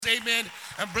Amen,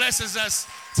 and blesses us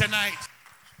tonight.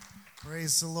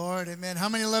 Praise the Lord. Amen. How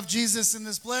many love Jesus in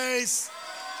this place?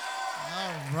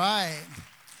 All right.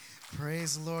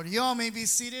 Praise the Lord. You all may be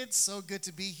seated. So good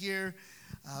to be here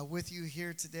with you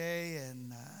here today.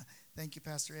 And thank you,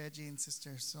 Pastor Edgy and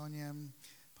Sister Sonia,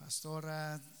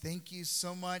 Pastora. Thank you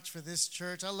so much for this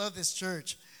church. I love this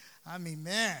church. I mean,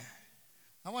 man,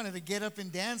 I wanted to get up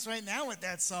and dance right now with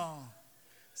that song.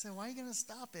 I said, why are you going to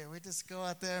stop it? We just go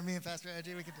out there. Me and Pastor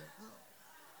Edgy, we could do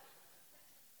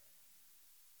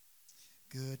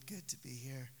it. Good to be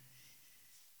here.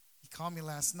 He called me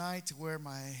last night to wear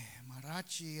my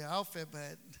Marachi outfit,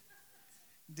 but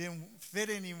didn't fit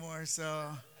anymore, so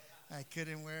I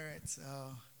couldn't wear it.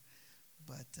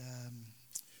 But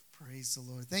praise the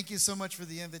Lord. Thank you so much for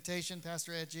the invitation,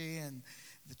 Pastor Edgy, and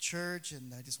the church.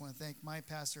 And I just want to thank my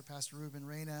pastor, Pastor Ruben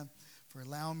Reyna, for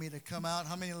allowing me to come out.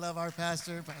 How many love our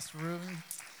pastor, Pastor Ruben?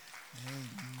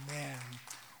 Amen.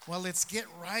 Well, let's get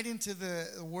right into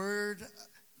the word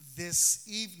this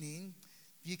evening.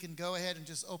 You can go ahead and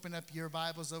just open up your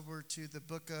Bibles over to the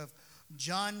book of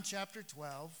John chapter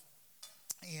 12.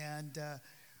 And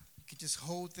you could just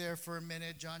hold there for a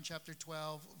minute. John chapter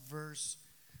 12, verse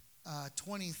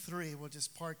 23. We'll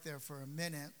just park there for a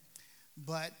minute.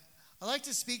 But I'd like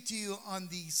to speak to you on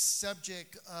the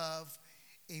subject of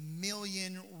a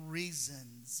million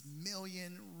reasons.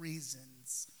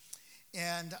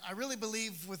 And I really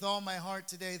believe with all my heart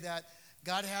today that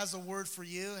God has a word for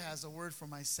you, has a word for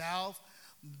myself.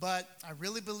 But I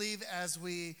really believe as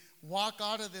we walk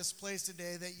out of this place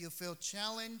today that you'll feel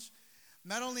challenged.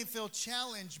 Not only feel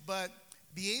challenged, but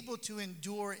be able to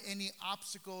endure any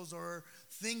obstacles or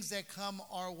things that come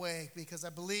our way. Because I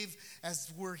believe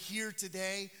as we're here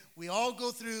today, we all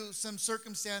go through some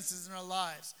circumstances in our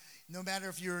lives. No matter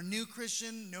if you're a new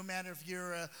Christian, no matter if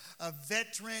you're a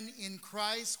veteran in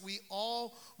Christ, we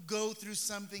all go through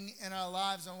something in our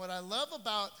lives. And what I love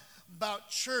about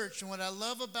church and what I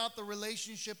love about the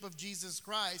relationship of Jesus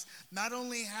Christ, not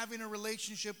only having a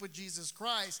relationship with Jesus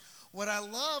Christ, what I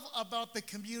love about the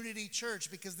community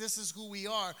church, because this is who we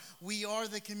are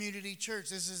the community church.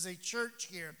 This is a church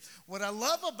here. What I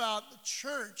love about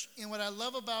church and what I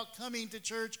love about coming to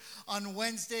church on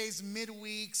Wednesdays,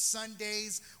 midweek,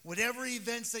 Sundays, whatever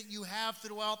events that you have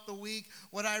throughout the week,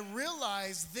 what I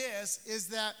realize this is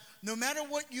that no matter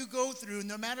what you go through,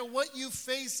 no matter what you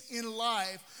face in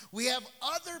life, we have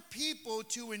other people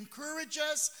to encourage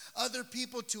us, other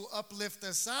people to uplift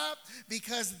us up,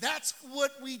 because that's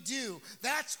what we do.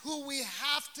 That's who we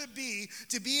have to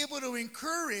be able to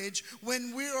encourage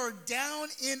when we are down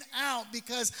and out.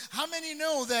 Because how many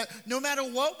know that no matter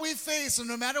what we face or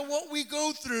no matter what we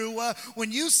go through,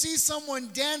 when you see someone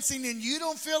dancing and you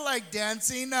don't feel like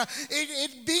dancing,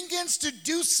 it begins to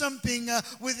do something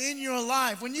within your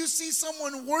life. When you see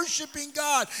someone worshiping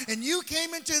God and you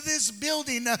came into this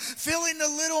building feeling a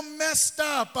little messed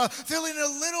up, feeling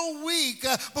a little weak,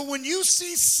 but when you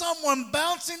see someone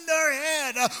bouncing their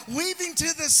head, weaving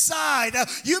to the side,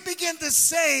 you begin to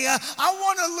say, I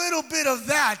want a little bit of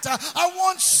that. I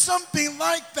want something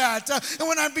like that. And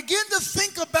when I begin to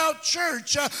think about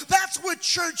church, that's what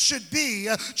church should be.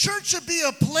 Church should be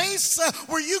a place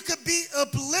where you could be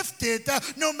uplifted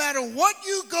no matter what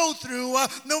you go through,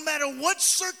 no matter what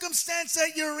circumstance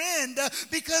that you're in,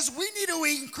 because we need to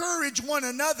encourage one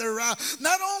another.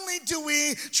 Not only do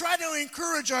we try to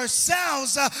encourage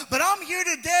ourselves, but I'm here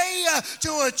today to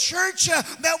a church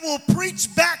that will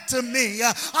preach back to me.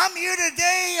 I'm here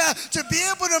today to be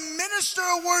able to minister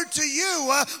a word to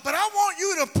you, but I want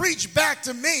you to preach back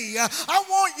to me. I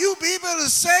want you to be able to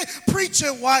say, preach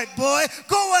it, white boy.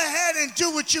 Go ahead and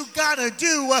do what you got to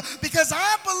do, because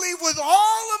I believe with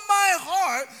all of my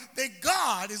heart that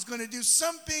God is going to do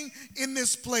something in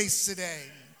this place today.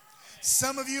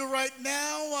 Some of you right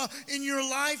now in your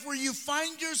life where you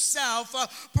find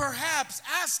yourself perhaps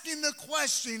asking the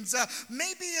questions,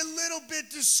 maybe a little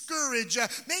bit discouraged,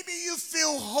 maybe you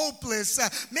feel hopeless,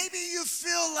 maybe you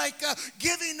feel like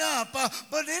giving up,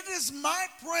 but it is my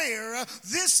prayer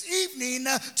this evening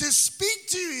to speak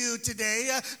to you today,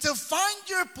 to find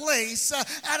your place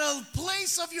at a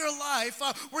place of your life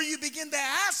where you begin to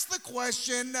ask the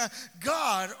question,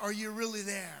 God, are you really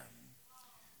there?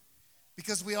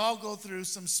 Because we all go through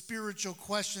some spiritual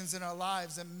questions in our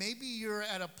lives, and maybe you're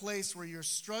at a place where you're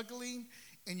struggling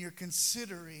and you're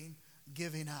considering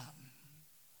giving up.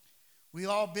 We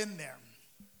all been there.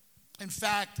 In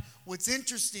fact, what's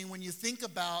interesting when you think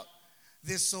about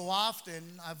this so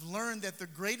often, I've learned that the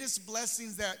greatest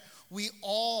blessings that we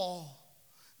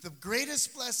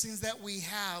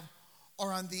have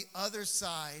are on the other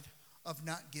side of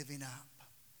not giving up.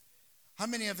 How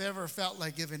many have ever felt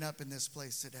like giving up in this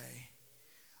place today?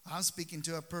 I'm speaking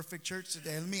to a perfect church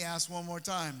today. Let me ask one more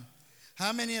time.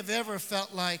 How many have ever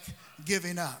felt like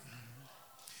giving up?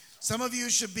 Some of you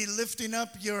should be lifting up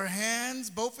your hands,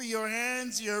 both of your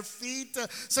hands, your feet.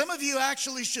 Some of you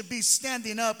actually should be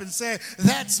standing up and say,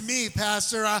 that's me,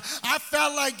 Pastor. I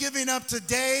felt like giving up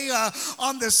today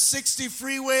on the 60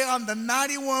 freeway, on the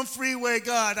 91 freeway,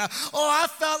 God. I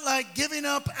felt like giving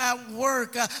up at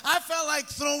work. I felt like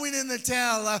throwing in the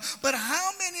towel. But how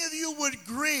many of you would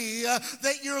agree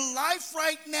that your life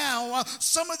right now,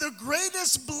 some of the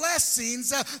greatest blessings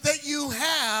that you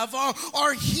have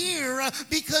are here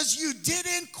because you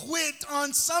didn't quit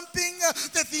on something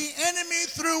that the enemy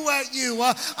threw at you.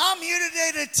 I'm here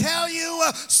today to tell you,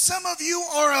 some of you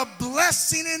are a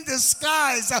blessing in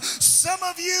disguise. Some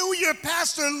of you, your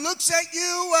pastor looks at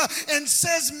you and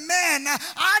says, man,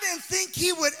 I didn't think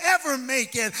he would ever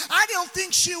make it. I don't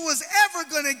think she was ever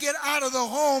going to get out of the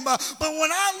home. But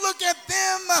when I look at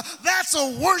them, that's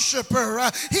a worshiper.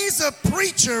 He's a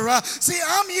preacher. See,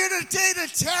 I'm here today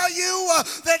to tell you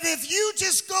that if you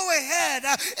just go ahead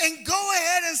and go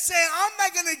ahead and say, I'm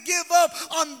not going to give up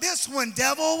on this one,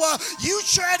 devil. You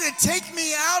tried to take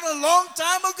me out a long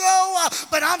time ago,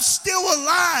 but I'm still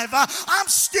alive. I'm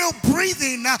still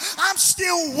breathing. I'm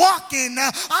still walking.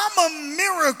 I'm a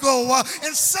miracle.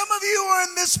 And some of you are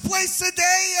in this place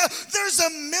today. There's a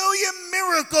million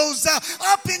miracles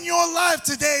up in your life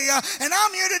today. And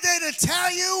I'm here today to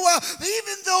tell you,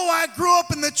 even though I grew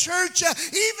up in the church,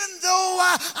 even though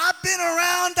I've been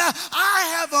around,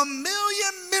 I have a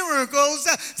million miracles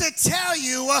to tell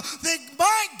you that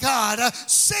my God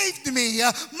saved me.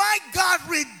 My God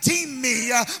redeemed me.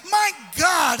 My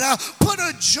God put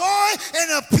a joy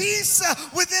and a peace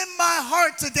within my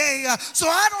heart today. So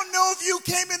I don't know if you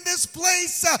came in this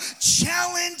place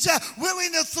challenged,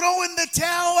 willing to throw in the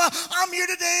towel. I'm here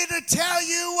today to tell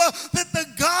you that the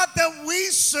God that we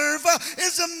serve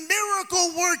is a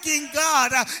miracle working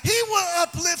God. He will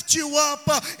uplift you up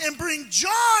and bring joy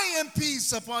and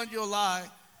peace upon your life.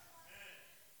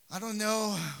 I don't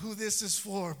know who this is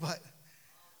for, but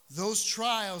those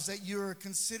trials that you're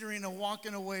considering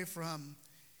walking away from,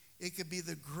 it could be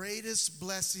the greatest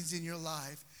blessings in your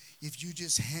life if you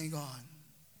just hang on.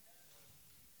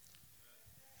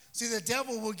 See, the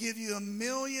devil will give you a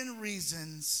million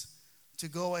reasons to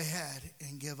go ahead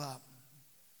and give up.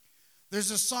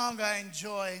 There's a song I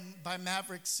enjoy by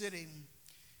Maverick City,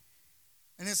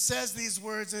 and it says these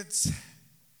words. It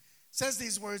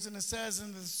says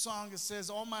in the song, it says,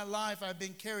 all my life I've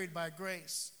been carried by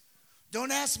grace.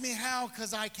 Don't ask me how,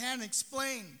 because I can't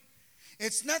explain.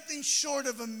 It's nothing short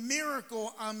of a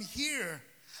miracle. I'm here.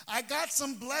 I got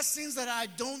some blessings that I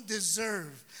don't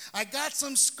deserve. I got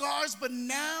some scars, but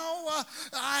now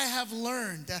I have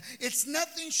learned. It's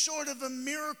nothing short of a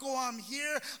miracle. I'm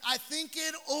here. I think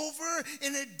it over,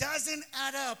 and it doesn't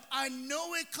add up. I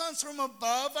know it comes from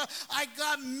above. I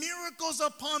got miracles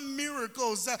upon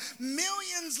miracles,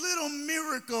 millions little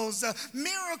miracles,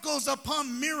 miracles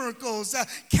upon miracles.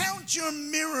 Count your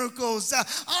miracles.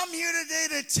 I'm here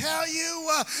today to tell you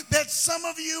that some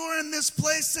of you are in this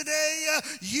place today.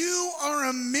 You are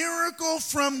a miracle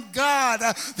from God.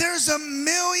 There's a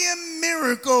million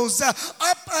miracles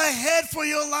up ahead for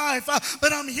your life.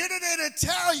 But I'm here today to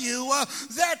tell you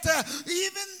that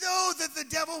even though that the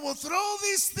devil will throw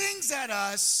these things at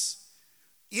us,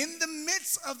 in the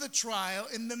midst of the trial,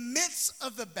 in the midst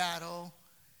of the battle,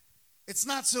 it's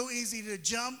not so easy to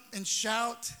jump and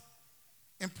shout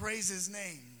and praise his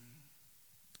name.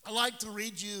 I like to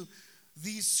read you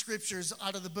these scriptures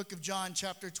out of the book of John,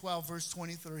 chapter 12, verse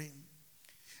 23.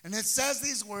 And it says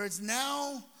these words,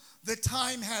 now the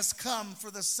time has come for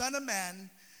the Son of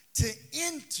Man to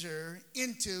enter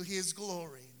into his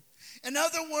glory. In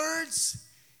other words,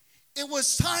 it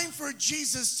was time for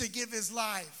Jesus to give his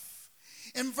life.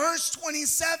 In verse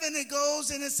 27, it goes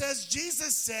and it says,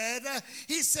 Jesus said,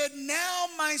 he said, now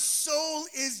my soul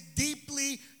is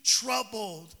deeply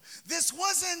troubled. This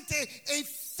wasn't a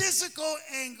physical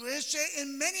anguish.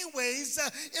 In many ways,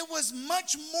 it was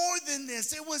much more than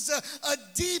this. It was a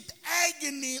deep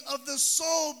agony of the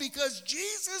soul because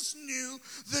Jesus knew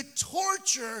the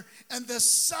torture and the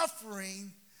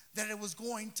suffering that it was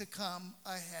going to come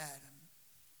ahead.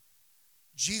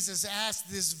 Jesus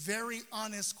asked this very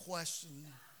honest question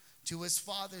to his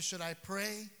Father, should I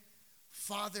pray?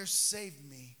 Father, save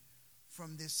me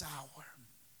from this hour.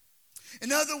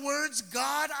 In other words,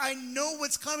 God, I know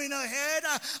what's coming ahead.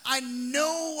 I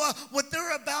know what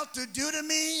they're about to do to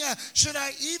me. Should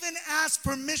I even ask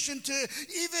permission to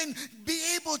even be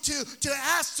able to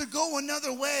ask to go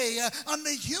another way? On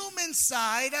the human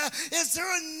side, is there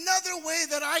another way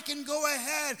that I can go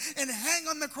ahead and hang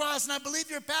on the cross? And I believe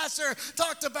your pastor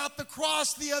talked about the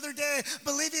cross the other day. I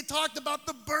believe he talked about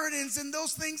the burdens and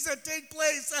those things that take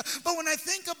place. But when I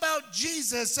think about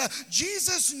Jesus,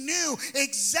 Jesus knew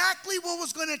exactly what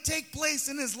was going to take place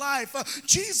in his life.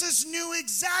 Jesus knew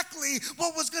exactly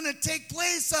what was going to take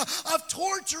place of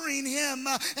torturing him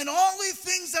and all the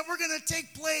things that were going to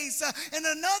take place. In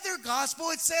another gospel,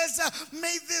 it says,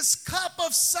 may this cup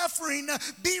of suffering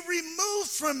be removed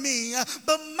from me,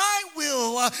 but my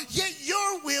will, yet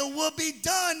your will be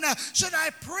done. Should I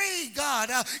pray, God,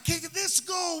 can this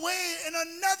go away in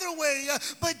another way?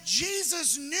 But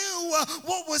Jesus knew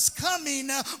what was coming,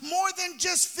 more than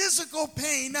just physical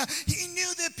pain. He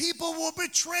knew that people will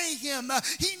betray him.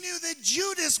 He knew that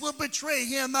Judas will betray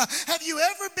him. Have you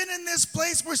ever been in this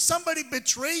place where somebody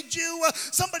betrayed you?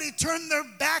 Somebody turned their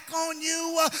back on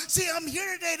you? See, I'm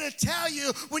here today to tell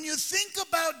you, when you think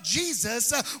about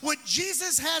Jesus, what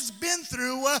Jesus has been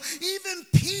through, even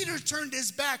Peter turned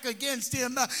his back against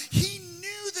him. He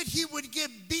knew that he would get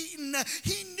beaten.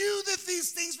 He knew that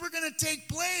these things were going to take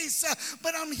place.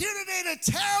 But I'm here today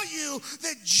to tell you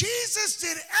that Jesus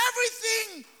did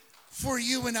everything for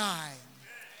you and I.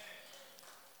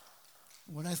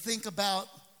 When I think about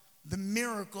the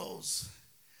miracles,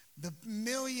 the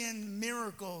million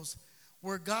miracles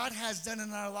where God has done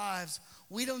in our lives,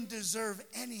 we don't deserve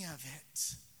any of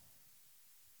it.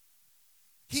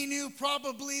 He knew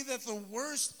probably that the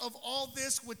worst of all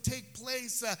this would take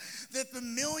place, that the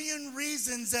million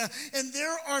reasons, and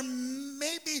there are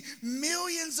maybe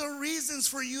millions of reasons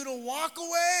for you to walk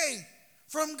away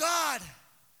from God.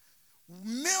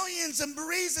 Millions of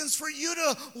reasons for you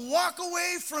to walk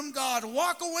away from God,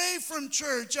 walk away from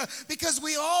church, because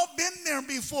we all been there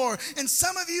before. And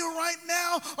some of you right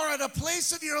now are at a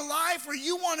place of your life where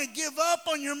you want to give up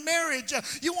on your marriage.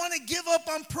 You want to give up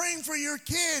on praying for your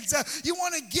kids. You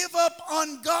want to give up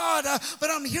on God. But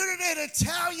I'm here today to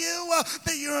tell you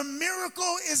that your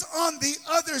miracle is on the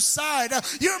other side.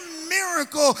 Your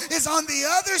miracle is on the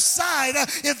other side.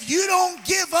 If you don't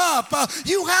give up,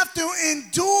 you have to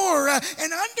endure.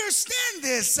 And understand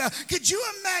this. Could you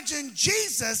imagine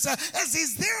Jesus as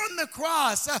he's there on the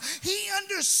cross? He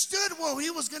understood what he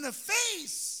was going to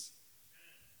face.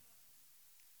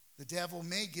 The devil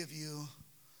may give you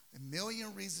a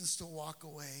million reasons to walk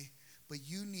away, but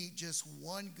you need just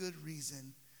one good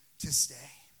reason to stay.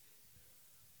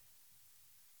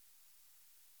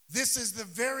 This is the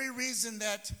very reason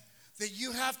that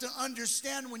you have to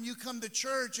understand when you come to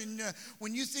church and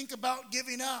when you think about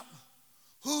giving up.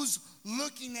 Who's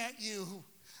looking at you?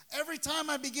 Every time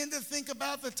I begin to think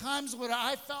about the times when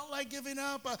I felt like giving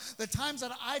up, the times that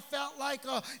I felt like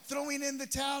throwing in the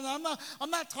towel,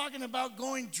 I'm not talking about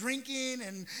going drinking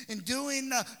and doing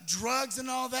drugs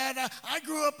and all that. I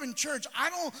grew up in church.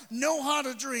 I don't know how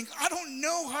to drink. I don't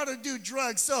know how to do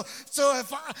drugs. So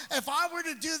if I were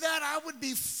to do that, I would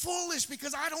be foolish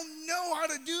because I don't know how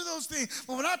to do those things.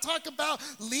 But when I talk about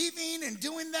leaving and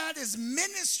doing that is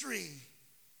ministry.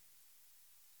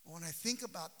 When I think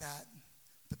about that,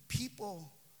 the people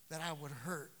that I would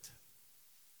hurt,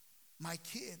 my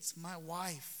kids, my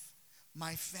wife,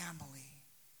 my family.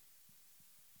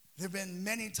 There have been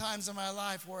many times in my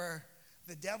life where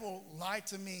the devil lied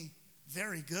to me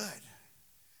very good.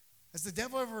 Has the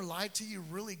devil ever lied to you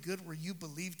really good where you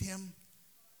believed him?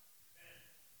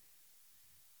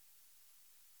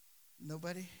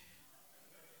 Nobody?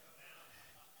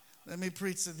 Let me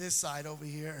preach to this side over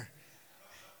here.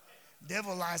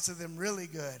 Devil lies to them really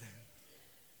good. Have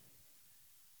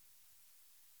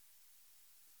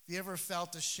you ever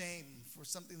felt ashamed for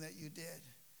something that you did?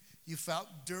 You felt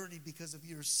dirty because of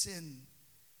your sin.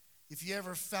 If you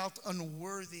ever felt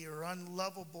unworthy or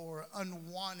unlovable or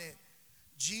unwanted,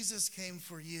 Jesus came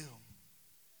for you.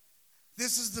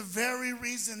 This is the very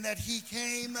reason that he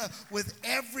came with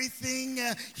everything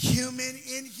human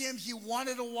in him. He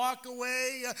wanted to walk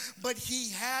away, but he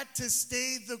had to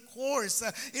stay the course.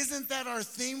 Isn't that our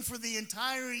theme for the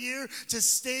entire year? To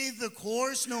stay the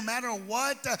course no matter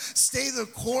what. Stay the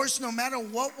course no matter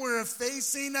what we're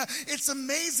facing. It's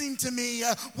amazing to me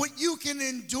what you can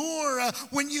endure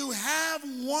when you have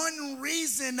one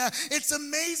reason. It's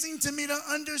amazing to me to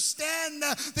understand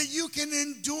that you can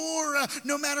endure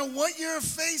no matter what you're you're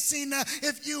facing,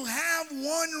 if you have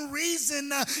one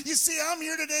reason, you see, I'm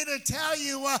here today to tell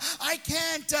you, I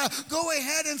can't go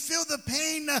ahead and feel the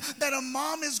pain that a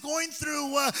mom is going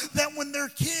through, that when their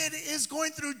kid is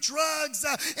going through drugs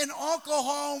and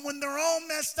alcohol, when they're all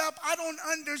messed up. I don't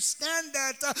understand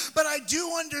that, but I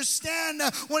do understand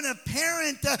when a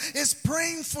parent is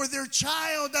praying for their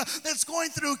child that's going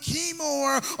through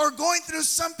chemo or going through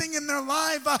something in their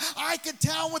life. I could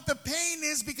tell what the pain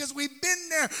is because we've been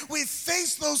there. We've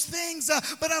faced those things,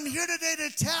 but I'm here today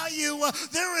to tell you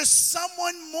there is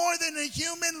someone more than a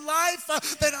human life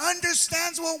that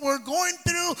understands what we're going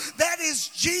through. That is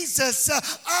Jesus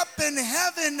up in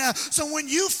heaven. So when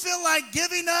you feel like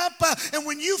giving up and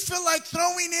when you feel like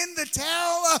throwing in the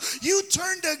towel, you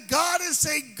turn to God and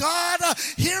say, God,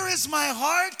 here is my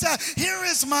heart. Here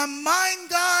is my mind,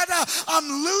 God. I'm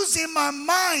losing my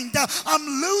mind. I'm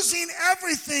losing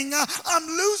everything. I'm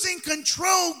losing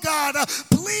control, God.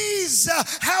 Please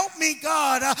help me,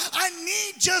 God. I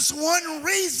need just one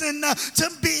reason to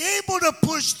be able to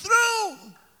push through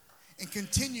and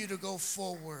continue to go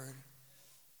forward.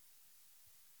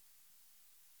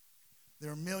 There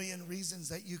are a million reasons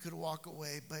that you could walk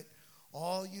away, but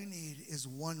all you need is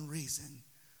one reason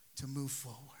to move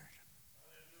forward.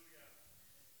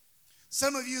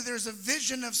 Some of you, there's a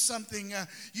vision of something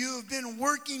you have been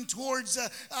working towards.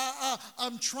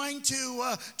 I'm trying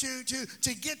to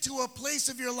get to a place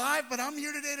of your life, but I'm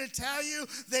here today to tell you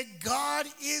that God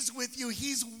is with you.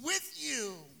 He's with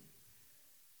you.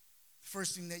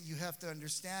 First thing that you have to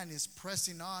understand is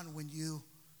pressing on when you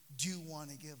do want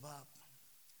to give up.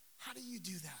 How do you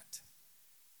do that?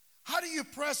 How do you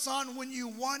press on when you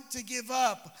want to give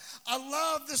up? I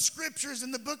love the scriptures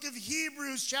in the book of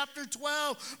Hebrews chapter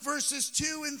 12 verses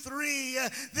 2 and 3.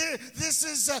 This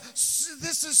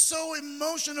is so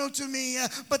emotional to me.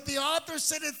 But the author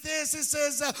said it this. It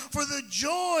says, for the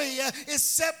joy is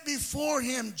set before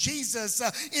him, Jesus,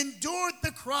 endured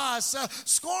the cross,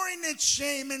 scoring its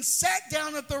shame, and sat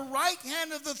down at the right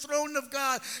hand of the throne of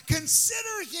God.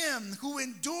 Consider him who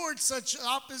endured such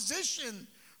opposition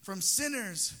from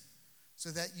sinners, so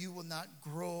that you will not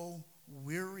grow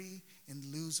weary and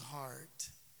lose heart.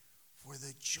 For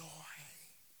the joy.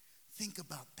 Think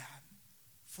about that.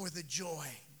 For the joy.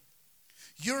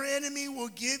 Your enemy will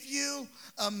give you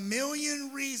a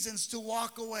million reasons to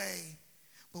walk away.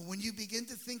 But when you begin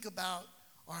to think about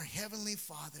our Heavenly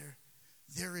Father,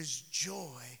 there is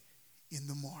joy in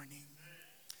the morning.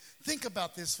 Think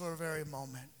about this for a very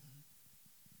moment.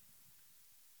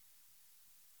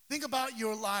 Think about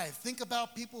your life. Think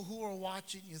about people who are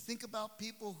watching you. Think about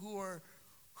people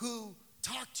who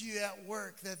talk to you at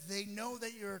work, that they know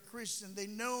that you're a Christian. They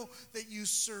know that you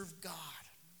serve God.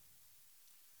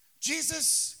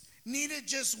 Jesus needed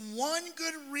just one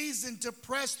good reason to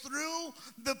press through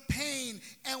the pain.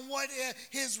 And what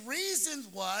his reason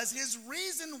was is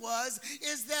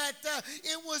that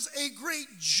it was a great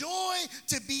joy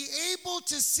to be able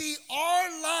to see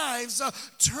our lives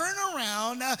turn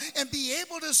around and be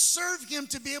able to serve him,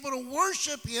 to be able to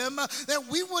worship him, that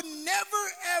we would never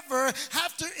ever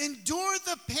have to endure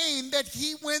the pain that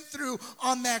he went through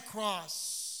on that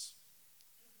cross.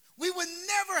 We would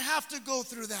never have to go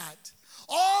through that.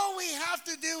 All we have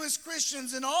to do as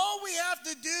Christians and all we have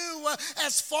to do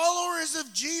as followers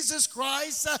of Jesus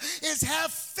Christ is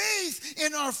have faith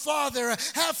in our Father.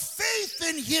 Have faith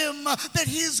in him that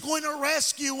he's going to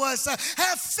rescue us.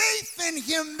 Have faith in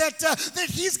him that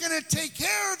he's going to take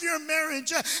care of your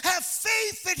marriage. Have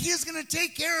faith that he's going to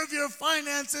take care of your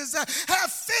finances.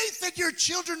 Have faith that your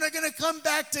children are going to come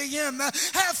back to him.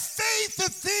 Have faith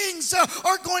that things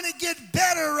are going to get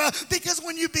better, because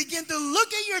when you begin to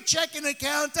look at your checking account,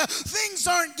 things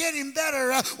aren't getting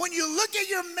better. When you look at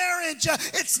your marriage,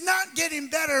 it's not getting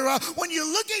better. When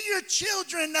you look at your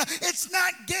children, it's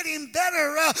not getting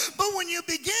better. But when you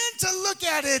begin to look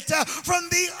at it from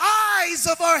the eyes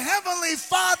of our Heavenly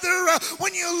Father,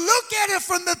 when you look at it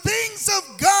from the things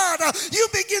of God, you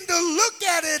begin to look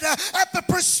at it at the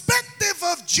perspective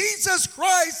of Jesus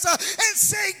Christ and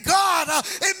say, God,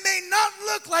 it may not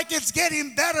look like it's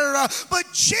getting better, but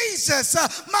Jesus,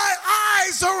 my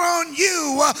eyes are on you.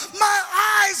 My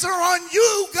eyes are on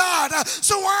you, God.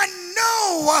 So I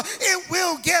know it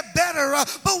will get better.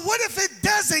 But what if it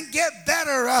doesn't get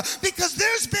better? Because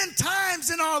there's been times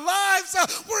in our lives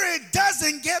where it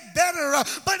doesn't get better.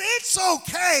 But it's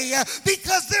okay,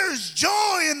 because there's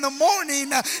joy in the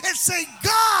morning. And say,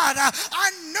 God,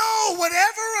 I know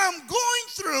whatever I'm going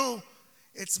through,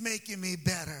 it's making me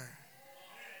better.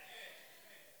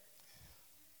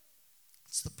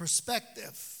 It's the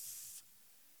perspective.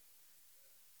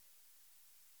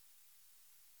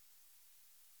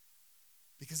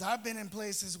 Because I've been in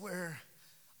places where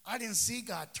I didn't see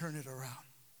God turn it around.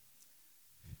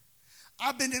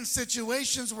 I've been in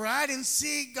situations where I didn't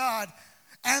see God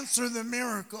answer the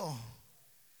miracle.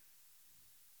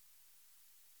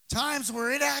 Times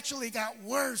where it actually got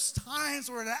worse. Times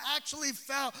where it actually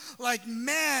felt like,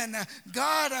 man,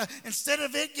 God, instead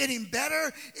of it getting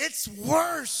better, it's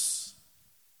worse.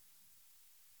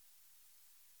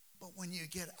 But when you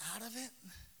get out of it,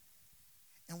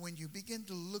 and when you begin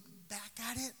to look back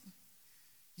at it,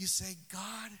 you say,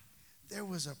 God, there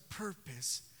was a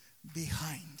purpose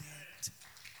behind it.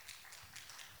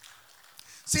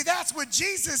 See, that's what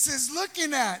Jesus is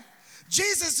looking at.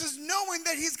 Jesus is knowing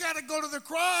that he's got to go to the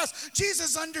cross.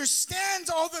 Jesus understands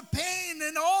all the pain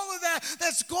and all of that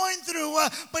that's going through,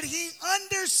 but he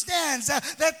understands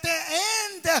that the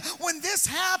end, when this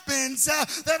happens,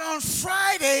 that on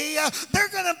Friday, they're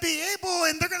going to be able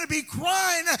and they're going to be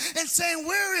crying and saying,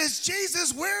 where is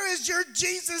Jesus? Where is your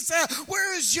Jesus?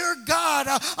 Where is your God?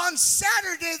 On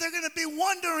Saturday, they're going to be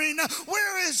wondering,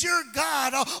 where is your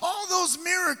God? All those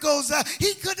miracles,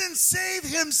 he couldn't save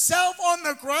himself on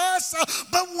the cross.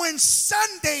 But when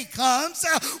Sunday comes,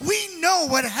 we know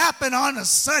what happened on a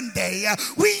Sunday.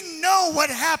 We know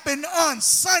what happened on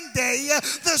Sunday.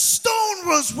 The stone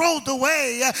was rolled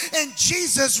away and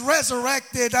Jesus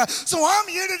resurrected. So I'm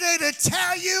here today to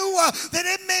tell you that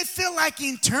it may feel like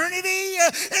eternity.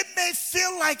 It may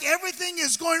feel like everything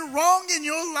is going wrong in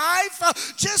your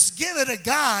life. Just give it to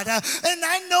God. And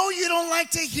I know you don't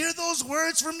like to hear those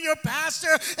words from your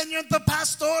pastor and the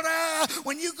pastora.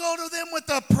 When you go to them with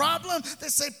a problem, they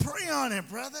say, pray on it,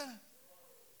 brother.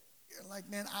 You're like,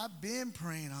 man, I've been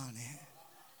praying on it.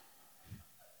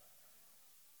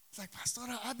 It's like,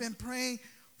 pastora, I've been praying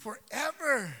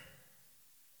forever.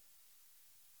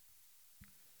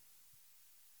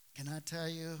 Can I tell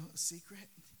you a secret?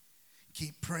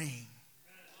 Keep praying.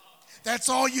 That's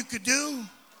all you could do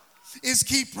is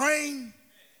keep praying.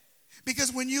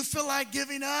 Because when you feel like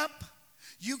giving up,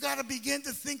 you got to begin to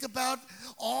think about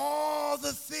all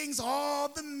the things, all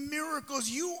the miracles.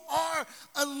 You are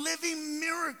a living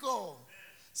miracle.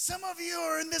 Some of you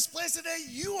are in this place today.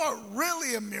 You are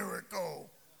really a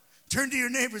miracle. Turn to your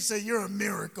neighbor and say, you're a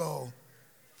miracle.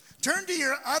 Turn to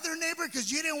your other neighbor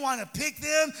because you didn't want to pick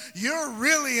them. You're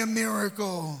really a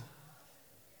miracle.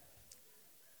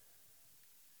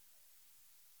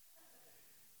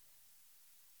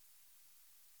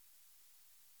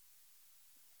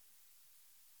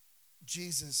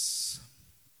 Jesus,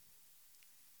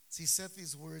 he said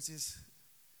these words.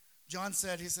 John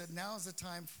said, he said, now is the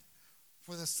time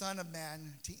for the Son of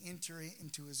Man to enter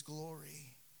into his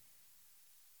glory.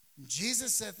 And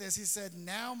Jesus said this, he said,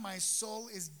 now my soul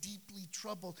is deeply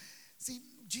troubled. See,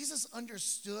 Jesus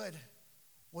understood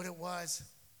what it was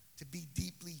to be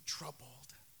deeply troubled.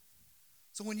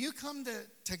 So when you come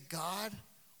to God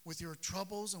with your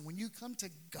troubles, and when you come to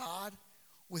God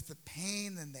with the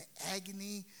pain and the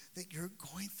agony that you're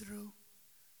going through,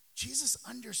 Jesus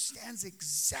understands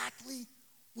exactly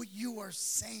what you are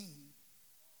saying.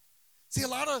 See,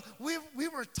 we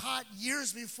were taught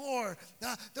years before,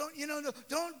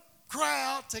 don't cry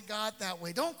out to God that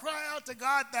way. Don't cry out to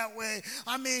God that way.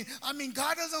 I mean,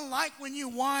 God doesn't like when you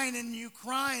whine and you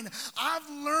crying. I've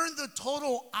learned the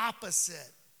total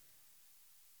opposite.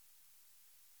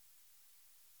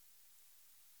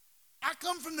 I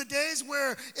come from the days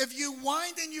where if you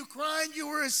whined and you cried, you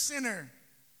were a sinner.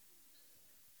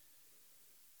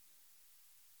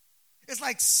 It's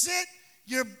like sit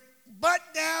your butt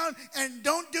down and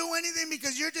don't do anything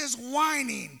because you're just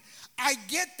whining. I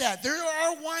get that. There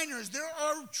are whiners. There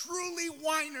are truly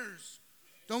whiners.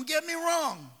 Don't get me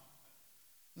wrong.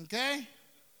 Okay?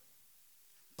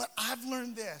 But I've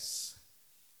learned this,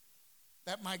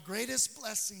 that my greatest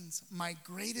blessings, my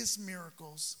greatest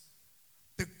miracles,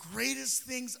 the greatest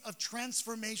things of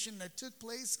transformation that took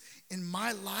place in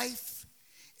my life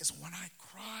is when I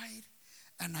cried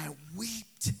and I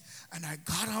wept and I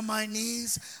got on my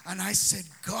knees and I said,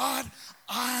 God,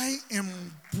 I am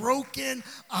broken.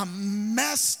 I'm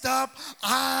messed up.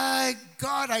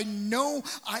 God, I know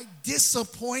I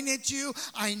disappointed you.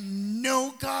 I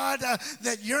know, God,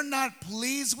 that you're not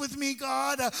pleased with me,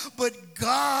 God. But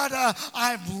God,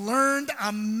 I've learned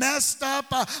I'm messed up.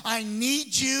 I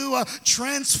need you.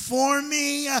 Transform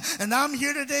me. And I'm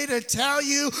here today to tell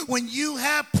you, when you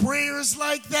have prayers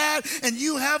like that and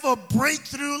you have a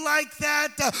breakthrough like that,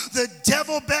 the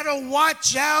devil better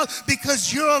watch out,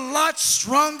 because you're a lot stronger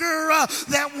stronger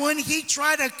that when he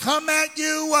try to come at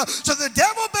you, so the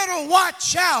devil better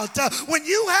watch out. When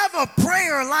you have a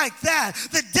prayer like that,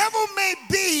 the devil may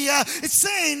be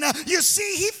saying, you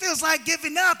see, he feels like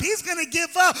giving up. He's going to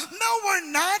give up. No,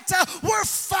 we're not. We're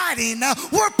fighting.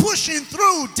 We're pushing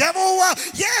through, devil.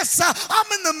 Yes,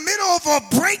 I'm in the middle of a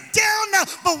breakdown,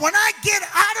 but when I get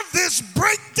out of this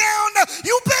breakdown,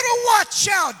 you better watch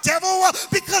out, devil,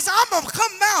 because I'm going to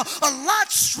come out a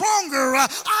lot stronger.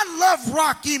 I love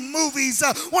Rocky movies.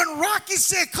 When Rocky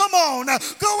said, come on,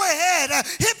 go ahead,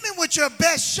 hit me with your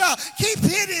best shot. Keep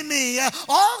hitting me.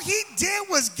 All he did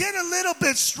was get a little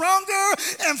bit stronger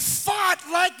and fought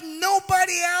like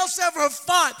nobody else ever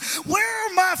fought. Where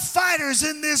are my fighters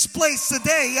in this place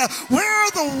today? Where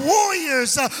are the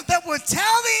warriors that would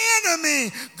tell the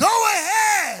enemy, go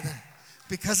ahead,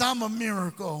 because I'm a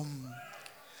miracle?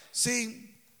 See,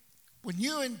 when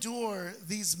you endure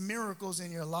these miracles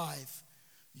in your life,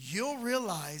 you'll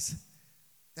realize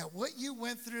that what you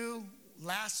went through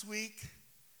last week,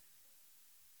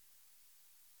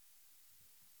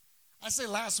 I say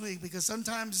last week because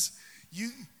sometimes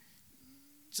you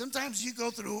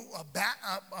go through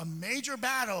a major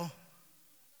battle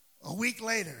a week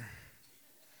later.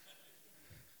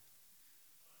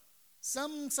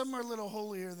 Some are a little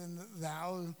holier than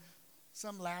thou.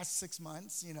 Some last 6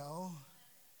 months, you know.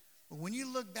 But when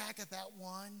you look back at that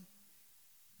one,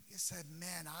 you said,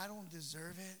 man, I don't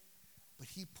deserve it, but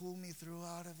he pulled me through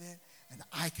out of it, and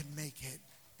I can make it.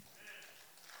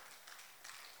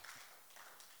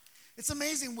 It's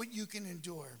amazing what you can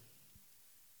endure.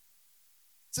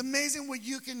 It's amazing what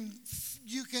you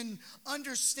can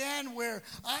understand where,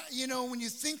 when you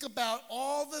think about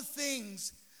all the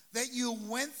things that you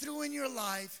went through in your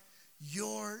life,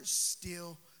 you're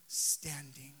still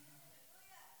standing.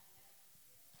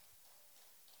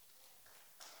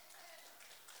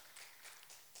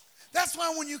 That's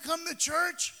why when you come to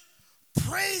church,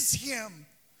 praise him.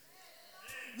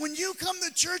 When you come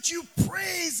to church, you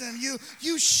praise him.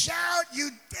 You shout, you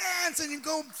dance, and you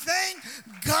go, thank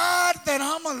God that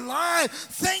I'm alive.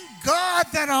 Thank God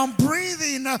that I'm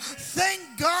breathing. Thank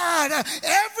God.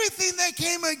 Everything that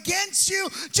came against you,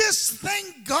 just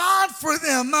thank God for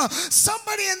them.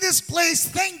 Somebody in this place,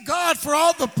 thank God for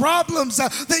all the problems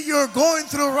that you're going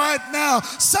through right now.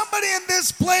 Somebody in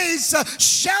this place,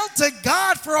 shout to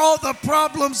God for all the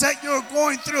problems that you're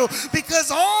going through,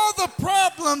 because all the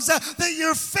problems that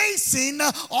you're facing,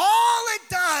 all it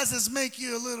does is make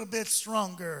you a little bit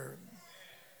stronger.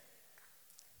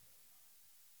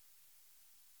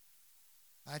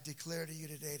 I declare to you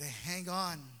today to hang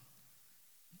on.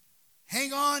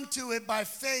 Hang on to it by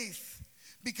faith.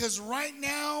 Because right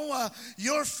now,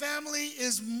 your family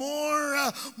is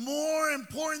more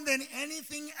important than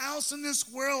anything else in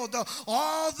this world.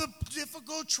 All the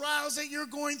difficult trials that you're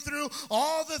going through,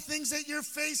 all the things that you're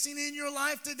facing in your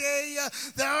life today,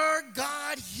 our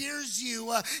God hears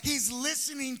you. He's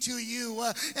listening to you.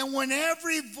 And when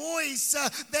every voice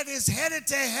that is headed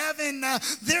to heaven,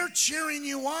 they're cheering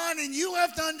you on. And you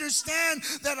have to understand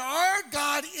that our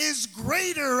God is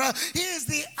greater. He is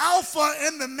the Alpha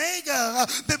and the Omega.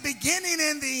 The beginning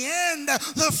and the end,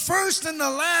 the first and the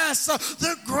last,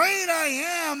 the great I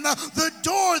am, the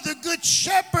door, the good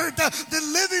shepherd, the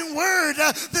living word,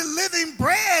 the living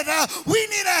bread. We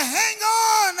need to hang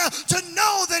on to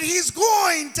know that he's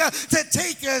going to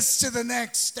take us to the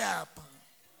next step.